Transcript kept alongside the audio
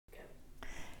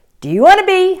Do you want to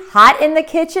be hot in the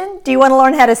kitchen? Do you want to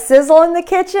learn how to sizzle in the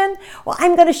kitchen? Well,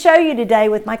 I'm going to show you today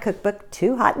with my cookbook,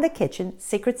 Too Hot in the Kitchen,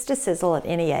 Secrets to Sizzle at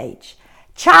Any Age.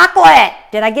 Chocolate!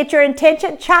 Did I get your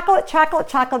attention? Chocolate, chocolate,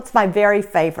 chocolate's my very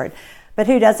favorite. But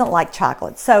who doesn't like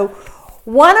chocolate? So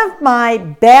one of my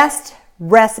best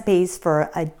recipes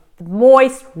for a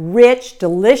moist, rich,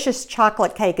 delicious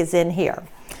chocolate cake is in here.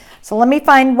 So let me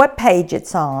find what page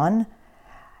it's on.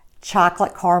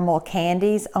 Chocolate caramel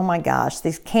candies. Oh my gosh,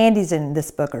 these candies in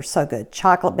this book are so good.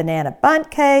 Chocolate banana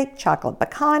bundt cake, chocolate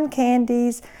pecan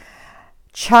candies,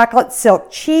 chocolate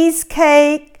silk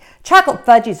cheesecake. Chocolate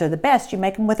fudgies are the best. You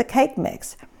make them with a cake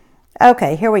mix.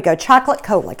 Okay, here we go. Chocolate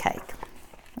cola cake.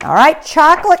 All right,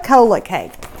 chocolate cola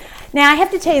cake. Now I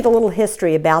have to tell you the little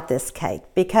history about this cake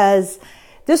because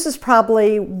this is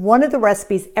probably one of the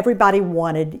recipes everybody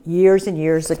wanted years and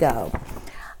years ago.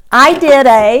 I did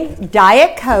a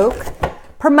Diet Coke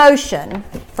promotion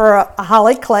for a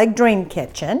Holly Clegg Dream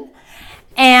Kitchen.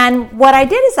 And what I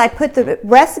did is I put the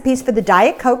recipes for the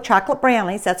Diet Coke chocolate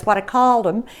brownies, that's what I called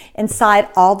them, inside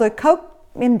all the Coke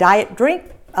and Diet drink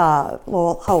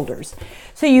little holders.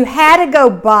 So you had to go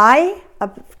buy a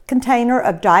container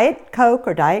of Diet Coke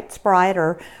or Diet Sprite,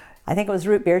 or I think it was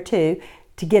root beer too,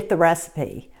 to get the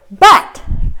recipe. But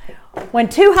when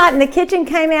Too Hot in the Kitchen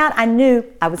came out, I knew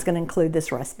I was going to include this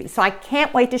recipe. So I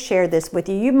can't wait to share this with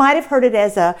you. You might have heard it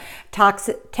as a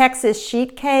Texas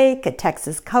sheet cake, a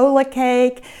Texas cola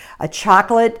cake, a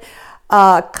chocolate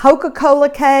Coca-Cola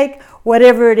cake,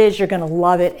 whatever it is, you're going to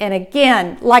love it. And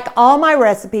again, like all my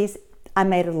recipes, I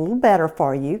made it a little better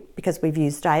for you because we've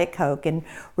used Diet Coke and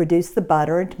reduced the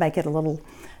butter and to make it a little,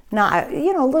 a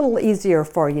little easier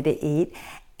for you to eat.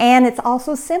 And it's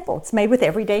also simple. It's made with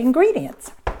everyday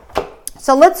ingredients.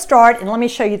 So let's start, and let me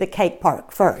show you the cake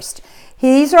part first.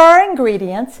 These are our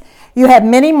ingredients. You have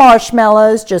mini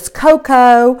marshmallows, just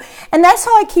cocoa, and that's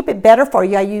how I keep it better for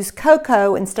you. I use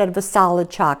cocoa instead of a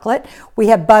solid chocolate. We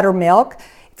have buttermilk.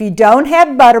 If you don't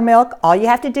have buttermilk, all you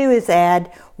have to do is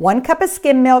add 1 cup of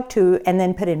skim milk and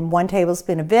then put in 1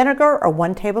 tablespoon of vinegar or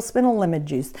 1 tablespoon of lemon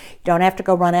juice. You don't have to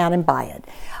go run out and buy it.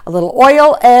 A little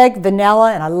oil, egg,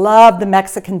 vanilla, and I love the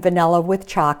Mexican vanilla with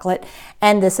chocolate.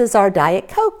 And this is our Diet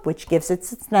Coke, which gives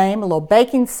it its name. A little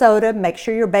baking soda. Make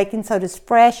sure your baking soda is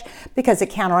fresh because it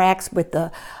counteracts with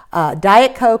the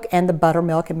Diet Coke and the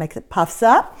buttermilk and makes it puffs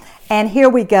up. And here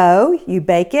we go. You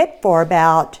bake it for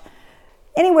about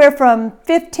anywhere from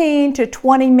 15 to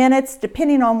 20 minutes,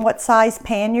 depending on what size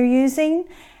pan you're using.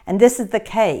 And this is the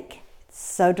cake. It's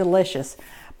so delicious.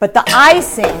 But the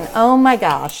icing, oh my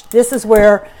gosh, this is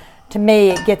where, to me,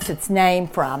 it gets its name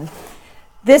from.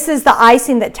 This is the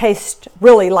icing that tastes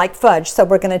really like fudge. So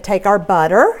we're going to take our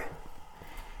butter,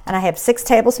 and I have 6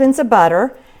 tablespoons of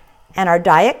butter, and our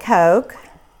Diet Coke,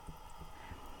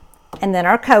 and then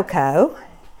our cocoa.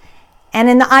 And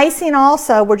in the icing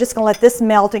also, we're just going to let this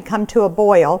melt and come to a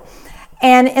boil.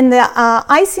 And in the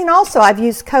icing also, I've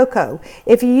used cocoa.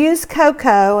 If you use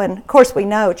cocoa, and of course we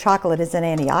know chocolate is an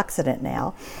antioxidant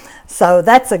now, so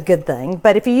that's a good thing.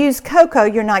 But if you use cocoa,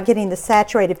 you're not getting the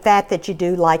saturated fat that you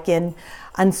do like in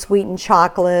unsweetened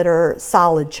chocolate or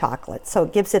solid chocolate. So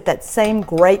it gives it that same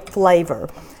great flavor.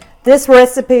 This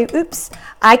recipe,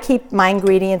 I keep my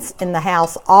ingredients in the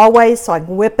house always so I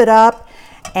can whip it up,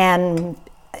 and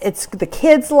the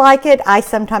kids like it. I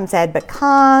sometimes add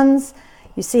pecans.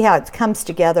 You see how it comes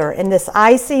together. And this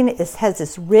icing has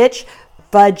this rich,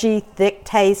 fudgy, thick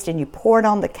taste, and you pour it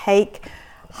on the cake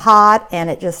hot, and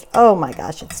it just, oh my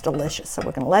gosh, it's delicious. So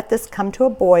we're going to let this come to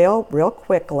a boil real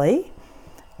quickly.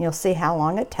 You'll see how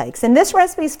long it takes. And this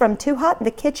recipe is from Too Hot in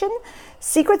the Kitchen,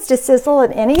 Secrets to Sizzle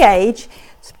at Any Age.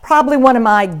 It's probably one of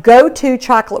my go-to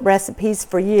chocolate recipes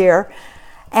for year.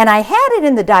 And I had it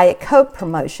in the Diet Coke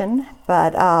promotion,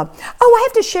 but, I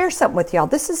have to share something with y'all.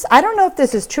 I don't know if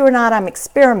this is true or not, I'm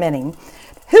experimenting.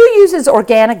 Who uses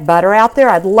organic butter out there?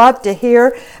 I'd love to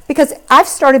hear, because I've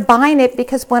started buying it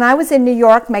because when I was in New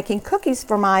York making cookies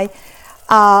for my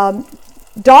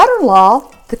daughter-in-law,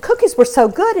 the cookies were so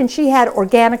good and she had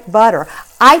organic butter.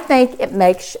 I think it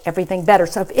makes everything better.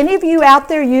 So if any of you out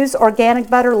there use organic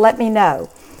butter, let me know.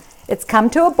 It's come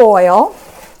to a boil.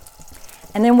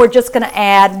 And then we're just going to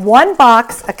add 1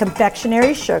 box of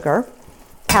confectionery sugar,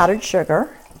 powdered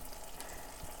sugar.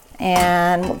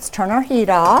 And let's turn our heat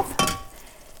off.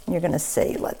 And you're going to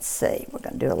see, let's see, we're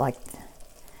going to do it like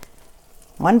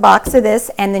 1 box of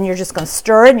this. And then you're just going to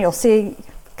stir it, and you'll see it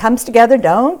comes together.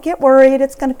 Don't get worried.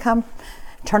 It's going to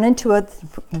turn into a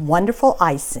wonderful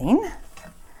icing.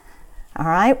 All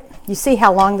right. You see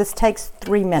how long this takes?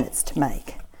 3 minutes to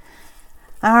make.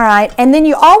 All right, and then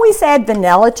you always add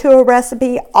vanilla to a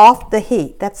recipe off the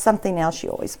heat. That's something else you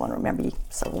always want to remember.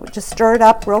 So we'll just stir it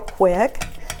up real quick.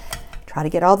 Try to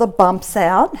get all the bumps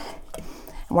out.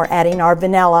 And we're adding our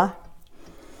vanilla.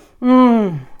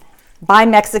 Buy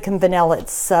Mexican vanilla.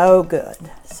 It's so good,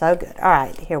 so good. All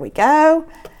right, here we go.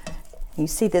 You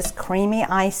see this creamy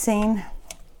icing.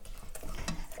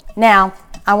 Now,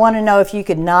 I want to know if you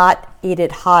could not eat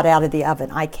it hot out of the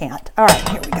oven. I can't. All right,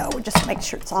 here we go. We'll just make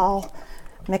sure it's all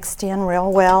mixed in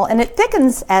real well. And it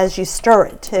thickens as you stir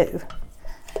it too.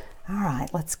 All right,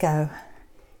 let's go.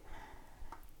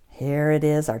 Here it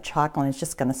is. Our chocolate is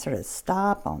just going to sort of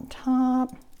stop on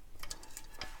top.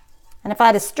 And if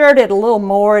I'd have stirred it a little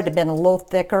more, it'd have been a little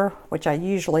thicker, which I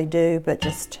usually do, but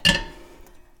just,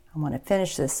 I want to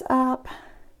finish this up.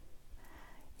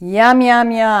 Yum, yum,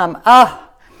 yum. Oh,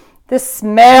 this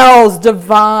smells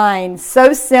divine.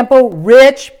 So simple,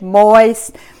 rich,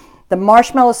 moist. The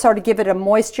marshmallows sort of give it a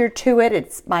moisture to it.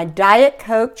 It's my Diet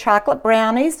Coke chocolate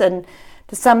brownies, and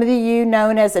to some of you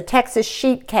known as a Texas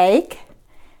sheet cake.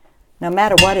 No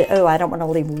matter what it, oh, I don't want to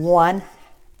leave one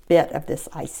bit of this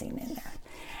icing in there.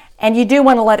 And you do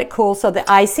want to let it cool so the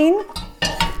icing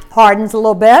hardens a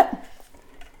little bit.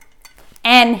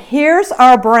 And here's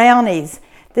our brownies.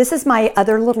 This is my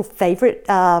other little favorite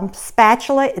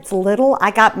spatula. It's little.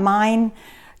 I got mine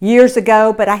years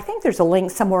ago, but I think there's a link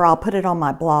somewhere. I'll put it on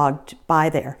my blog to buy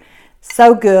there.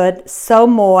 So good, so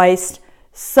moist,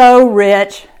 so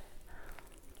rich.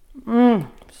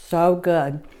 So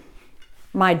good.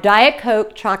 My Diet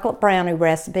Coke chocolate brownie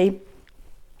recipe.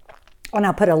 And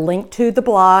I'll put a link to the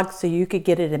blog so you could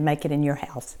get it and make it in your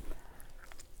house.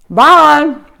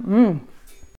 Bye.